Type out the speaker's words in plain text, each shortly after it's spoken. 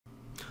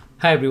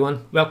Hi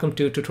everyone, welcome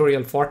to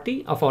tutorial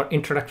 40 of our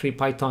Introductory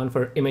Python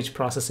for Image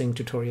Processing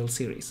tutorial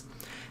series.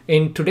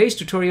 In today's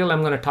tutorial,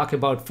 I'm going to talk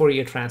about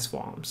Fourier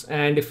transforms.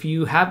 And if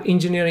you have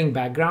engineering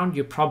background,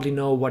 you probably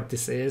know what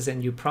this is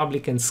and you probably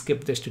can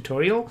skip this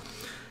tutorial.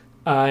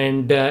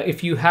 And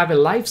if you have a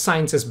life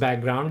sciences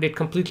background, it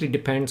completely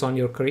depends on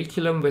your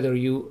curriculum whether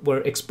you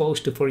were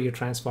exposed to Fourier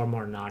transform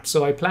or not.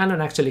 So I plan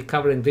on actually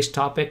covering this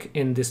topic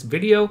in this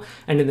video,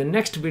 and in the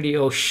next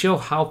video show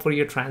how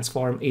Fourier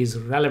transform is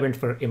relevant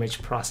for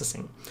image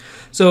processing.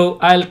 So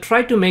I'll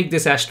try to make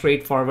this as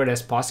straightforward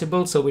as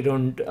possible so we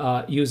don't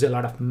use a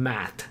lot of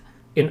math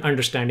in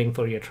understanding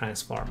Fourier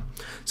transform.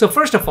 So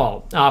first of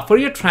all,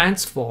 Fourier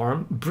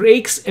transform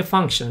breaks a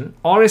function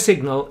or a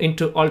signal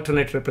into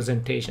alternate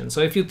representation.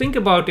 So if you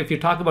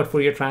talk about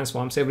Fourier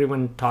transforms,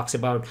 everyone talks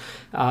about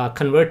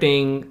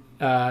converting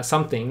a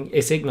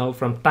signal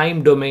from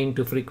time domain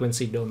to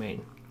frequency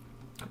domain.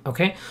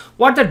 Okay,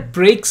 what that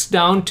breaks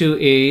down to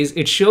is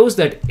it shows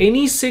that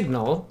any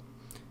signal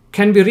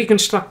can be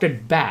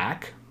reconstructed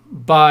back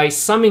by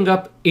summing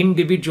up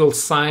individual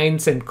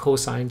sines and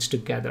cosines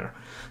together.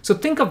 So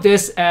think of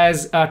this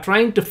as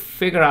trying to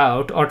figure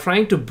out or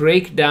trying to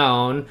break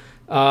down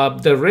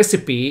the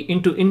recipe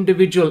into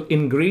individual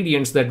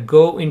ingredients that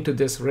go into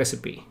this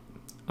recipe.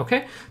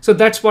 Okay, so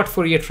that's what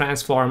Fourier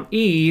transform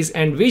is,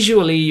 and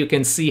visually you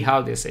can see how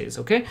this is.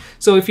 Okay,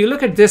 so if you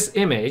look at this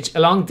image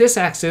along this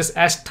axis,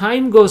 as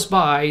time goes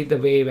by, the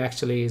wave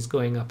actually is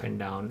going up and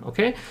down.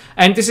 Okay,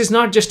 and this is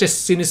not just a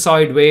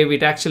sinusoid wave,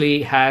 it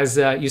actually has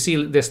you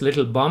see this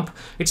little bump.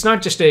 It's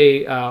not just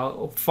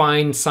a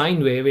fine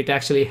sine wave, it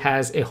actually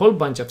has a whole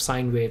bunch of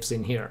sine waves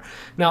in here.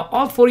 Now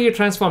all Fourier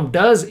transform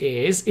does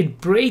is it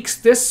breaks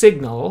this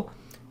signal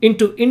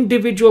into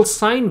individual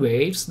sine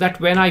waves that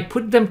when I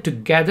put them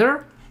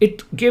together,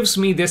 it gives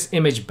me this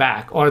image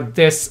back, or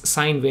this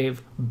sine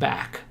wave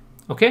back.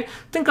 Okay,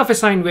 think of a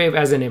sine wave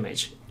as an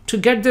image. To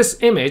get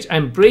this image,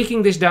 I'm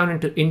breaking this down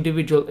into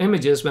individual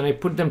images. When I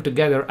put them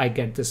together, I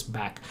get this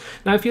back.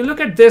 Now, if you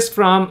look at this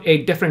from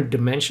a different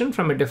dimension,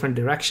 from a different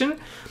direction,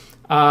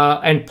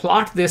 and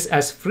plot this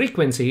as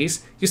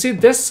frequencies, you see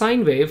this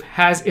sine wave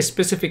has a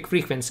specific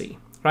frequency,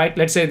 right?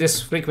 Let's say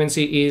this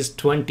frequency is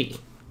 20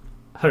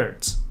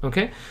 hertz.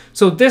 Okay,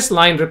 so this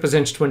line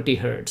represents 20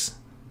 hertz.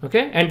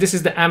 Okay, and this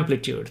is the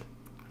amplitude.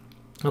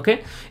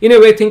 Okay, in a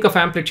way, think of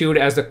amplitude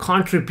as the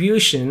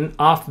contribution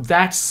of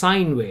that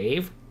sine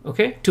wave,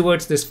 okay,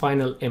 towards this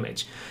final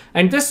image.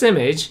 And this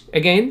image,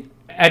 again,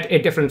 at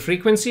a different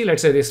frequency,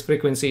 let's say this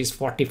frequency is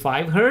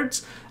 45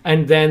 hertz,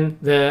 and then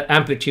the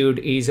amplitude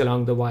is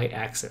along the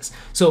y-axis.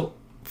 So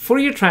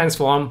Fourier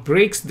transform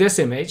breaks this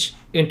image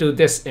into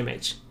this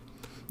image.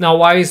 Now,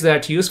 why is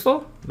that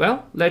useful?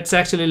 Well, let's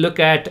actually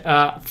look at,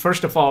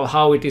 first of all,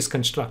 how it is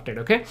constructed,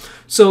 okay?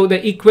 So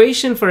the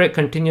equation for a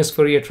continuous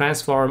Fourier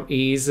transform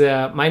is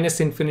minus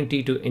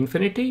infinity to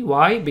infinity.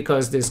 Why?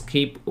 Because this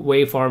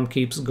waveform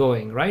keeps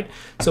going, right?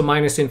 So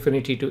minus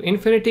infinity to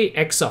infinity,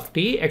 x of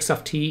t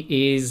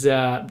is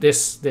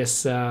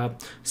this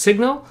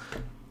signal,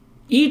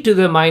 e to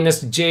the minus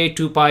j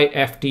 2 pi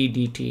ft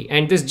dt,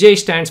 and this j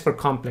stands for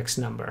complex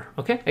number.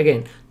 Okay,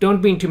 again,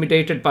 don't be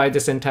intimidated by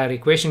this entire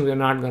equation. We're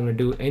not going to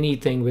do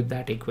anything with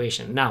that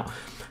equation. Now,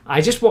 I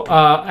just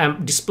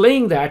am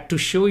displaying that to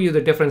show you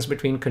the difference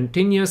between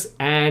continuous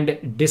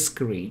and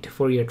discrete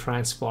Fourier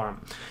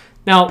transform.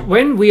 Now,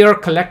 when we are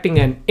collecting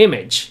an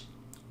image,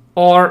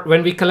 or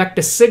when we collect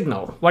a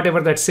signal, whatever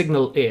that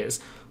signal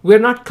is, we're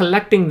not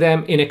collecting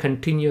them in a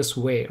continuous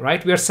way,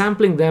 right? We are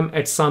sampling them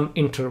at some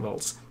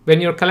intervals. When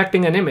you're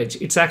collecting an image,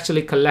 it's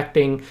actually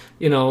collecting,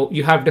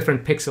 you have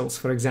different pixels,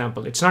 for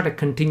example. It's not a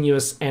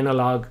continuous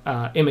analog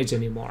image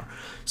anymore.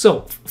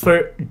 So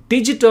for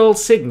digital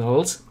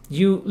signals,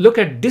 you look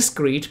at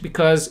discrete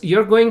because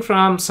you're going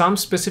from some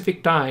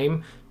specific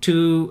time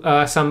to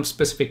some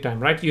specific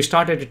time, right? You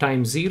start at a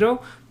time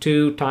 0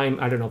 to time,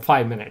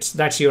 5 minutes.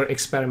 That's your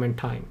experiment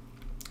time.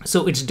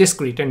 So it's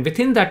discrete, and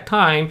within that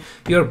time,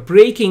 you're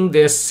breaking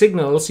these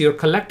signals, you're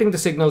collecting the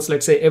signals,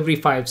 let's say every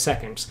 5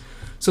 seconds.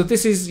 So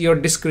this is your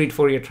discrete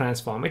Fourier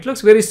transform. It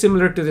looks very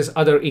similar to this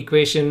other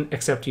equation,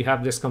 except you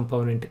have this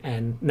component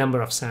and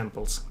number of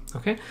samples,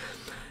 okay?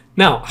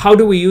 Now, how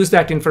do we use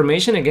that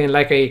information? Again,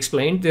 like I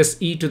explained, this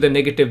e to the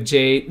negative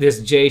j,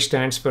 this j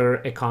stands for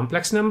a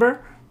complex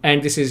number,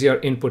 and this is your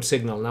input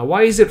signal. Now,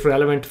 why is it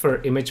relevant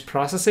for image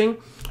processing?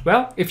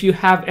 Well, if you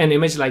have an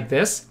image like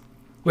this,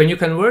 when you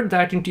convert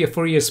that into a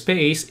Fourier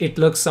space, it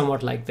looks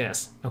somewhat like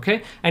this,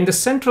 okay? And the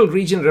central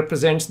region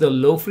represents the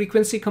low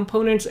frequency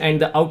components, and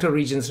the outer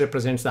regions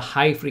represents the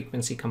high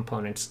frequency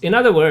components. In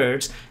other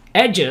words,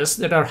 edges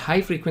that are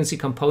high frequency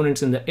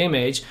components in the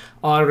image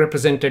are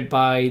represented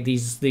by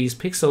these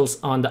pixels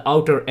on the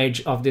outer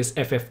edge of this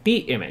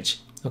FFT image.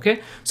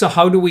 Okay, so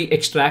how do we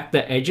extract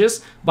the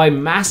edges? By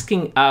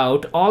masking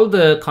out all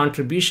the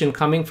contribution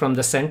coming from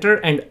the center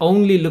and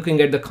only looking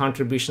at the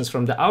contributions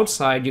from the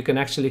outside, you can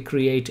actually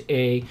create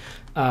a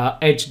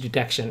edge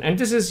detection. And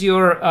this is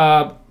your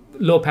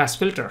low pass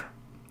filter.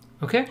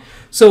 Okay,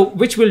 so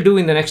which we'll do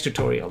in the next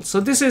tutorial. So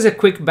this is a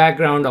quick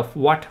background of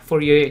what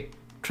Fourier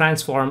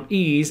transform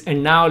is.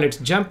 And now let's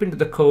jump into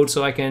the code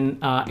so I can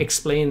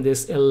explain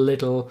this a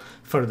little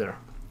further.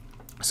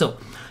 So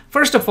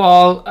first of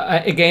all,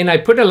 again, I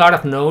put a lot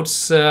of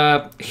notes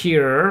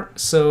here,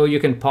 so you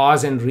can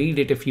pause and read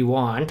it if you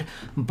want.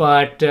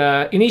 But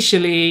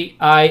initially,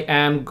 I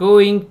am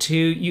going to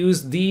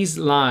use these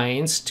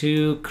lines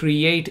to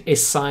create a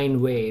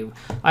sine wave.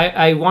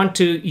 I want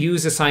to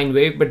use a sine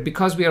wave, but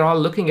because we are all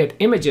looking at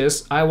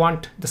images, I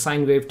want the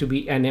sine wave to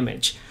be an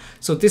image.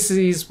 So this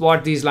is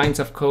what these lines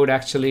of code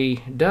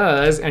actually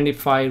does. And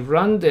if I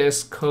run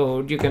this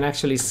code, you can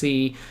actually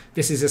see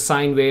this is a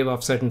sine wave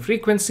of certain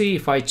frequency.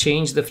 If I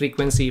change the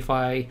frequency, if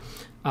I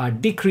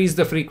decrease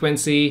the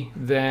frequency,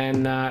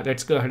 then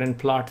let's go ahead and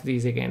plot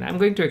these again. I'm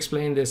going to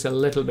explain this a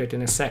little bit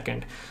in a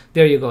second.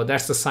 There you go.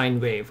 That's the sine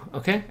wave.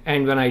 Okay.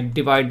 And when I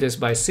divide this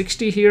by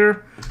 60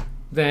 here,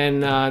 then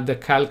the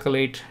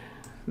calculate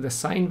the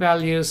sine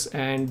values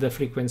and the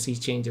frequency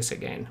changes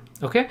again.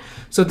 Okay.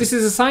 So this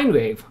is a sine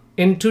wave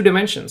in 2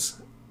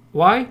 dimensions.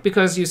 Why?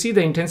 Because you see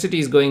the intensity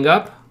is going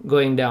up,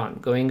 going down,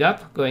 going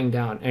up, going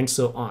down, and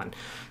so on.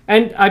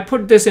 And I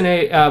put this in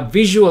a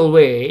visual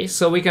way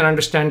so we can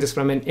understand this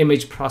from an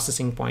image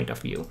processing point of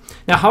view.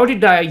 Now, how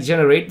did I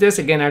generate this?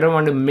 Again, I don't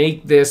want to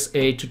make this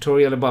a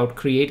tutorial about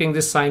creating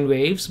these sine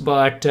waves,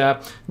 but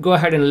go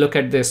ahead and look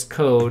at this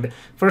code.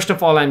 First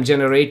of all, I'm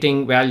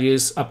generating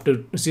values up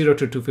to 0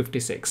 to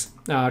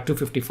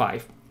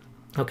 255.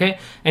 Okay,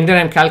 and then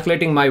I'm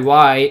calculating my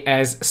y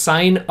as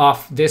sine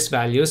of this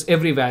values,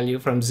 every value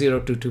from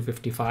 0 to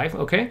 255.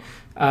 Okay,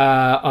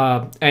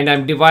 and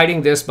I'm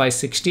dividing this by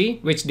 60,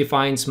 which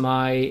defines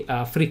my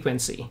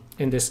frequency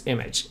in this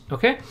image.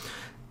 Okay,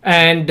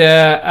 and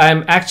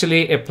I'm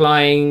actually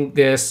applying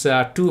this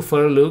 2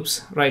 for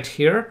loops right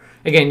here.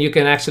 Again, you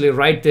can actually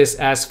write this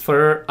as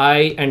for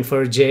I and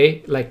for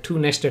j, like 2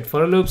 nested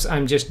for loops.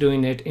 I'm just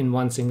doing it in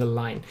one single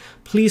line.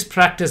 Please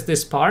practice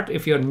this part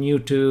if you're new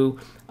to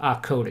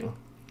coding.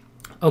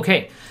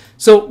 Okay,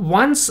 so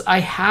once I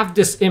have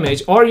this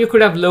image, or you could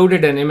have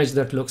loaded an image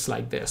that looks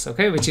like this,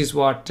 okay, which is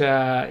what,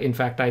 in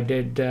fact, I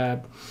did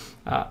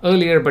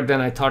earlier, but then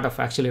I thought of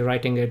actually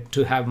writing it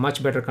to have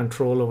much better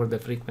control over the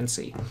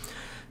frequency.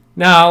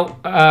 Now,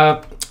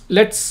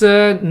 let's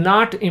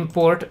not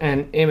import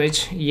an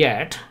image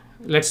yet.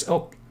 Let's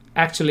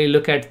actually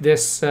look at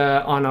this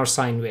on our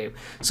sine wave.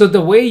 So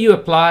the way you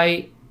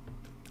apply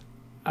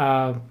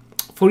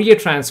Fourier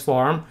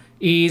transform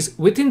is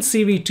within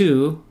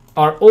CV2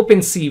 or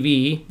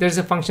OpenCV, there's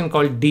a function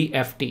called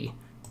DFT,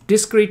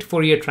 Discrete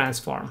Fourier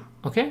Transform.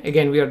 Okay,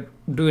 again, we are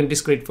doing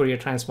discrete Fourier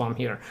transform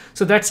here.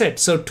 So that's it.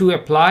 So to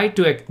apply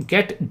to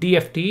get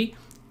DFT,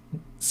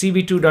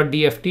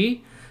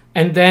 CV2.dft,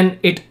 and then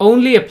it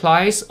only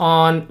applies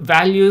on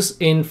values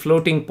in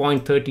floating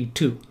point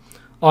 32.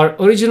 Our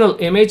original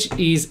image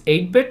is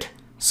 8-bit,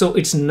 so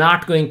it's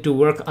not going to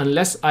work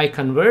unless I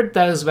convert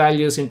those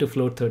values into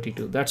float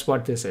 32. That's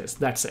what this is.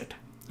 That's it.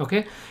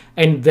 Okay,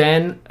 and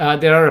then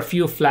there are a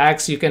few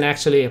flags you can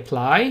actually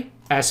apply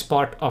as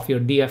part of your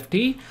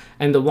DFT,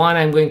 and the one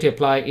I'm going to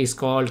apply is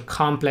called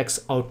complex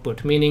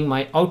output, meaning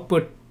my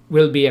output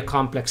will be a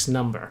complex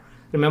number.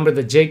 Remember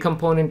the J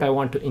component, I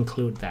want to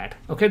include that.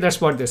 Okay,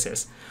 that's what this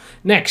is.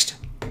 Next,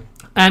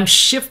 I'm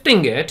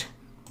shifting it,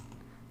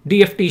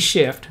 DFT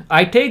shift.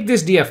 I take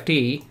this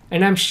DFT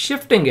and I'm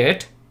shifting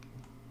it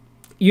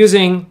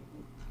using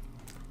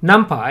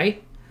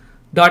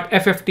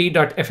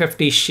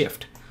numpy.fft.fft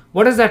shift.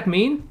 What does that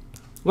mean?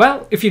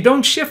 Well, if you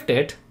don't shift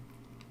it,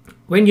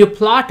 when you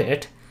plot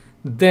it,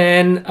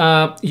 then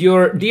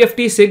your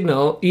DFT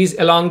signal is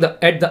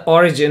at the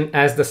origin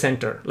as the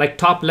center, like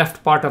top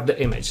left part of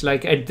the image.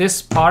 Like at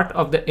this part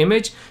of the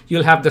image,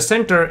 you'll have the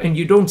center and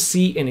you don't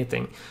see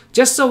anything.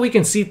 Just so we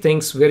can see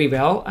things very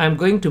well, I'm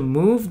going to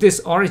move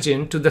this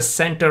origin to the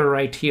center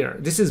right here.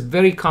 This is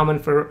very common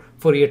for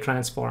Fourier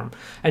transform.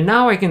 And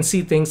now I can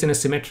see things in a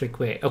symmetric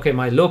way. Okay,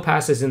 my low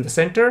pass is in the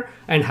center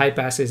and high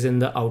pass is in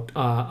the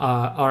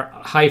or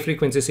high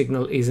frequency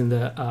signal is in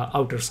the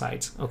outer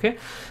sides. Okay,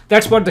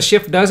 that's what the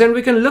shift does. And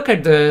we can look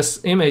at this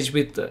image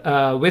with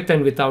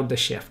and without the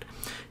shift.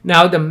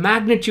 Now the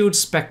magnitude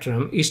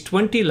spectrum is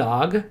 20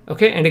 log.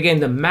 Okay, and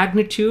again, the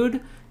magnitude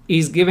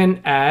is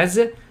given as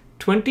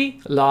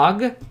 20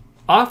 log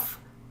of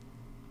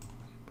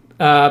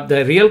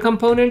the real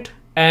component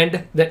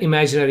and the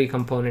imaginary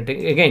component.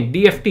 Again,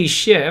 DFT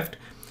shift,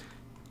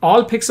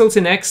 all pixels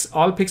in X,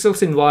 all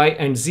pixels in Y,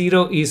 and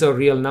 0 is our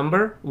real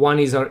number, 1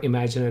 is our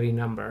imaginary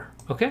number.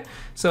 Okay,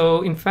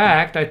 so in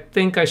fact, I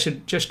think I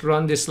should just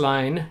run this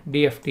line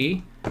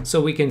DFT so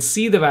we can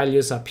see the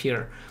values up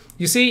here.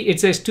 You see, it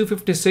says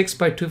 256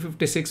 by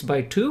 256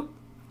 by 2.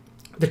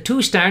 The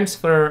 2 stands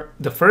for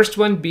the first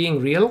one being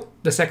real,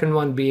 the second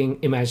one being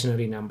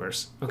imaginary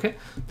numbers. Okay,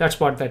 that's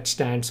what that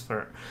stands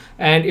for.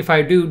 And if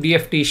I do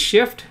DFT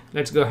shift,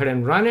 let's go ahead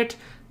and run it.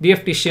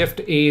 DFT shift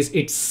is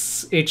it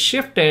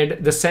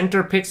shifted the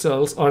center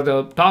pixels or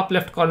the top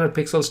left corner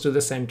pixels to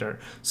the center.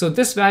 So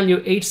this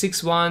value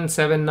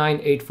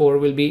 8617984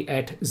 will be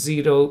at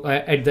 0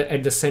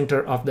 at the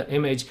center of the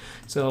image.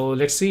 So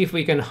let's see if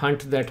we can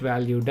hunt that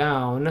value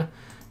down.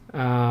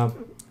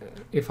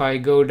 if I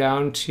go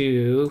down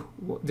to,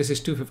 this is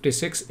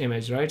 256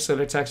 image, right? So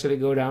let's actually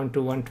go down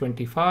to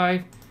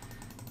 125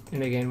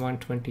 and again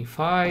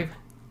 125.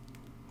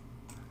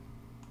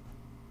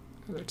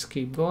 Let's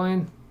keep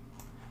going.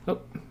 Oh,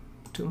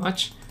 too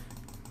much.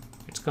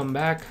 Let's come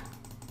back.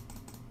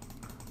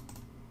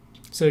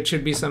 So it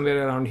should be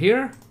somewhere around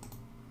here,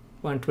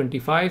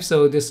 125.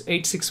 So this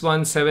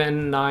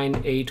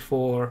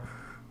 8617984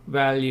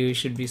 value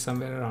should be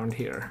somewhere around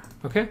here.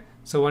 Okay,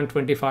 so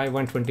 125,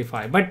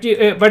 125. But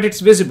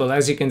it's visible,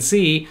 as you can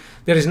see.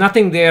 There is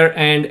nothing there,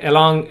 and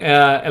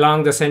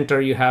along the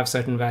center you have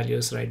certain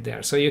values right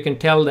there. So you can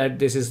tell that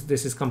this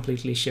is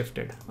completely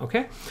shifted.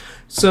 Okay,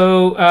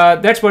 so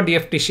that's what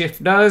Bfd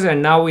Shift does,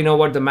 and now we know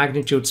what the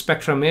magnitude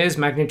spectrum is.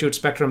 Magnitude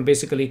spectrum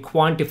basically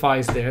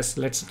quantifies this.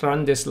 Let's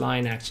run this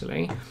line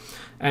actually.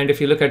 And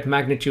if you look at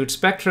magnitude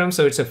spectrum,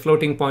 so it's a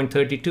floating point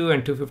 32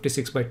 and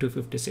 256 by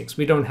 256.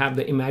 We don't have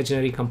the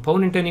imaginary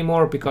component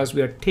anymore because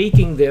we are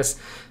taking this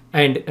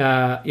and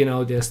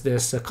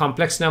this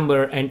complex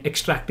number and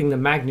extracting the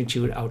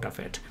magnitude out of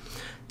it.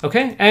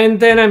 Okay, and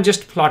then I'm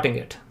just plotting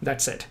it.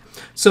 That's it.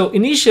 So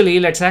initially,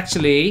 let's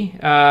actually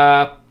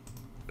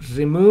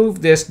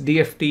remove this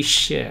Bfd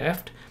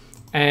Shift.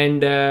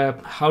 And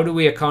how do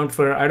we account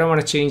for? I don't want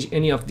to change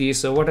any of these.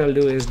 So what I'll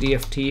do is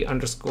Bfd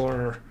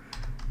underscore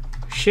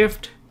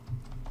shift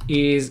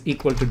is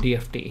equal to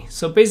DFT.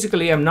 So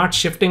basically I'm not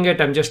shifting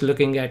it, I'm just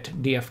looking at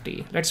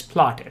DFT. Let's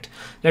plot it.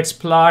 Let's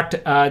plot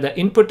the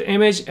input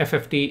image,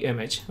 FFT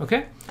image.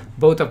 Okay,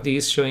 both of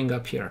these showing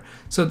up here.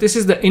 So this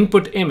is the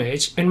input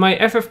image, and my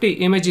FFT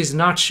image is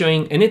not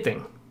showing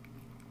anything.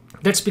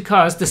 That's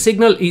because the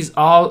signal is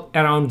all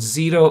around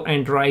 0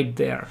 and right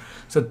there.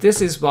 So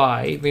this is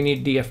why we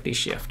need Bfd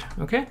Shift.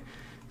 Okay,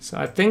 so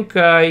I think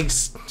I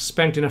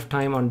spent enough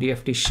time on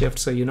Bfd Shift,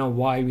 so you know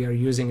why we are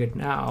using it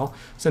now.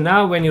 So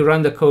now when you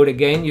run the code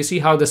again, you see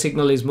how the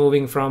signal is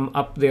moving from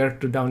up there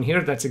to down here.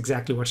 That's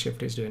exactly what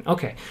Shift is doing.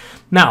 Okay,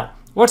 now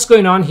what's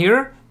going on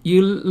here?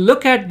 You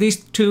look at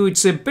these two,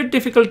 it's a bit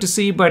difficult to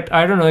see, but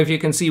I don't know if you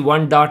can see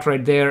one dot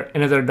right there,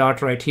 another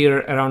dot right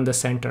here around the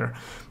center.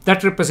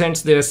 That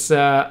represents this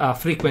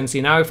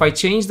frequency. Now if I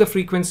change the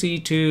frequency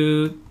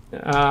to,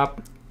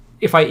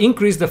 if I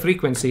increase the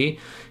frequency,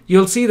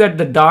 you'll see that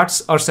the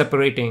dots are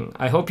separating.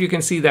 I hope you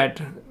can see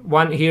that,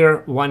 one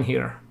here, one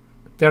here.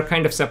 They're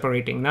kind of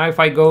separating. Now if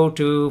I go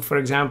to, for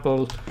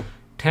example,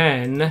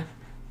 10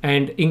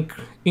 and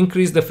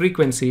increase the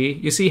frequency,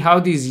 you see how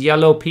these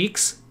yellow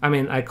peaks, I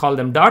mean, I call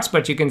them dots,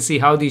 but you can see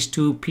how these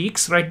two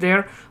peaks right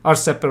there are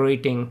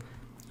separating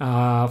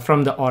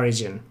from the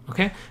origin.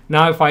 Okay,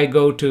 now if I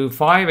go to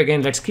 5,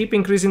 again, let's keep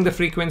increasing the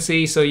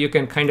frequency so you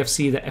can kind of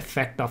see the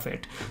effect of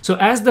it. So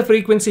as the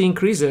frequency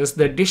increases,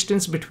 the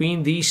distance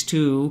between these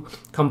two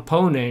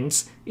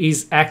components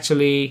is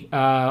actually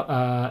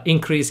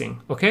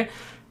increasing. Okay,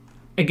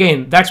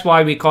 again, that's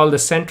why we call the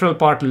central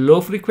part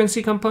low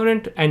frequency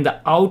component and the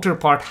outer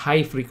part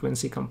high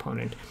frequency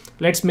component.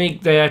 Let's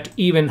make that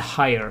even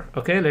higher.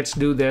 Okay, let's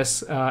do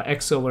this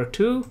x over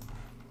 2.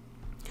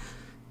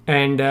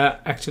 And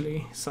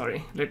actually,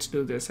 sorry, let's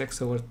do this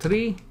x over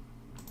 3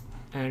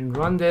 and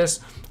run this.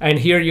 And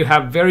here you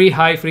have very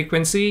high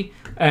frequency.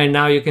 And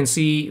now you can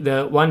see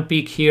the one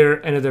peak here,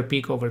 another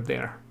peak over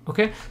there.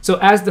 Okay, so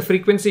as the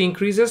frequency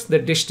increases, the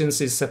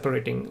distance is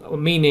separating,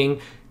 meaning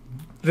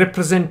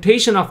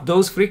representation of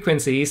those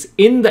frequencies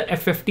in the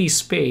FFT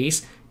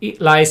space,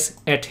 it lies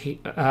at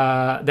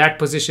that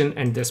position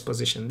and this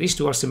position. These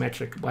two are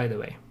symmetric, by the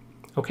way.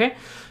 Okay,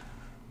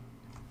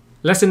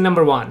 lesson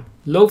number 1,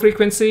 low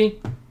frequency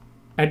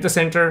at the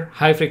center,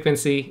 high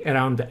frequency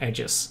around the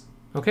edges.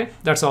 Okay,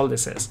 that's all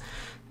this is.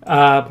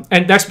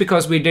 And that's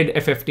because we did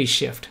FFT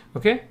shift.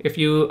 Okay, if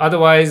you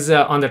otherwise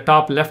on the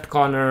top left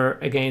corner,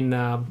 again,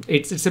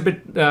 it's a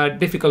bit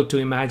difficult to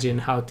imagine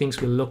how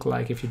things will look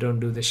like if you don't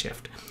do the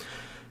shift.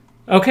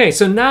 Okay,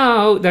 so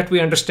now that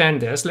we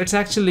understand this, let's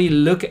actually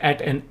look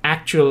at an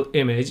actual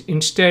image.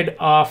 Instead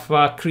of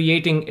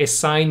creating a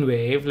sine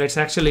wave, let's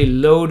actually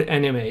load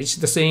an image,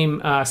 the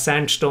same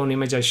sandstone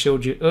image I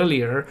showed you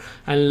earlier,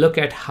 and look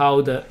at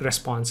how the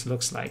response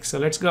looks like. So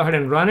let's go ahead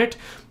and run it.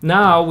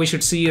 Now we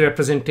should see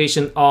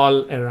representation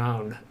all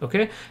around,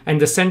 okay?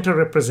 And the center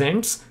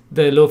represents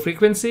the low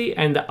frequency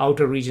and the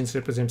outer regions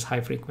represents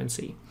high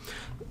frequency.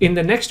 In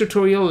the next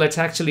tutorial, let's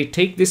actually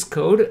take this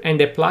code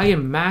and apply a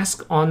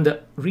mask on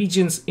the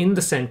regions in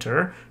the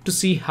center to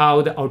see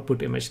how the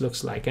output image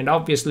looks like. And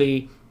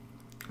obviously,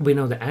 we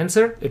know the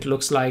answer. It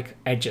looks like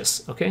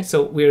edges. Okay,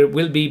 so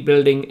we'll be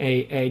building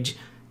a edge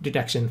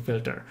detection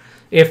filter.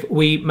 If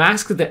we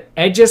mask the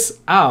edges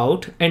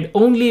out and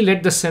only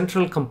let the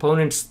central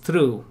components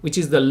through, which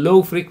is the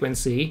low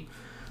frequency,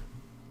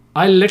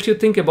 I'll let you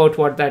think about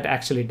what that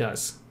actually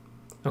does.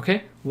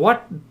 Okay,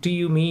 what do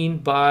you mean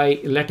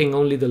by letting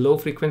only the low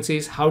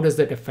frequencies? How does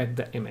that affect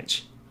the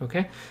image?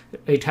 Okay,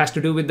 it has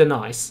to do with the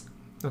noise.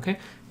 Okay,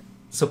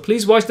 so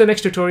please watch the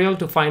next tutorial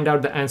to find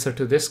out the answer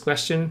to this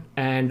question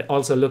and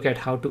also look at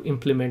how to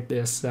implement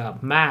this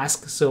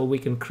mask so we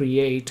can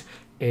create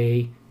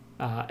a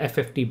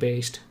FFT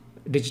based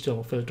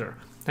digital filter.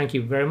 Thank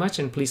you very much,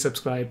 and please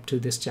subscribe to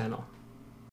this channel.